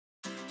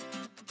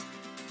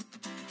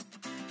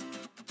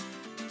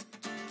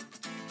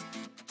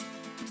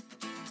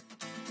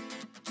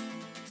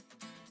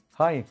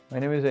Hi, my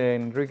name is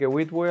Enrique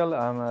Whittwell.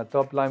 I'm a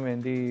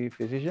TopLine MD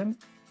physician.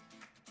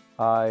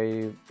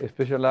 I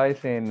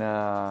specialize in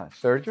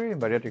surgery,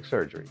 bariatric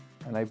surgery,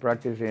 and I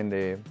practice in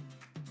the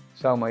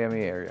South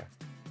Miami area.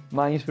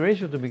 My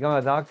inspiration to become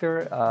a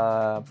doctor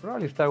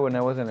probably started when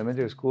I was in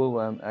elementary school,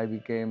 when I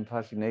became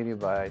fascinated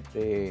by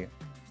the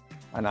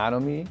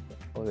anatomy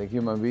of the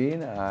human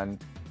being,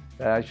 and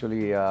that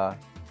actually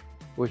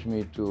pushed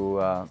me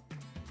to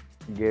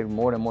get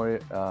more and more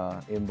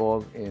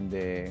involved in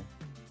the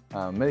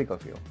medical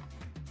field.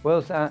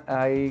 Well, so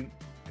I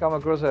come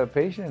across a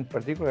patient,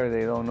 particularly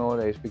they don't know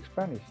that I speak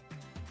Spanish.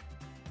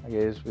 I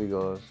guess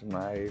because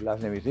my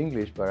last name is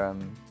English, but I'm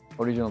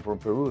original from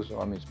Peru, so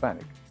I'm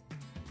Hispanic.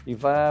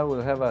 If I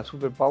would have a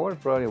superpower,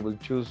 probably I would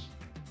choose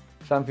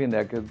something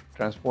that could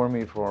transport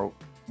me from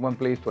one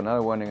place to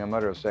another one in a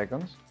matter of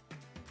seconds,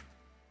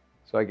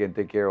 so I can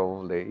take care of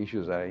all the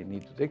issues that I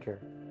need to take care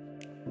of.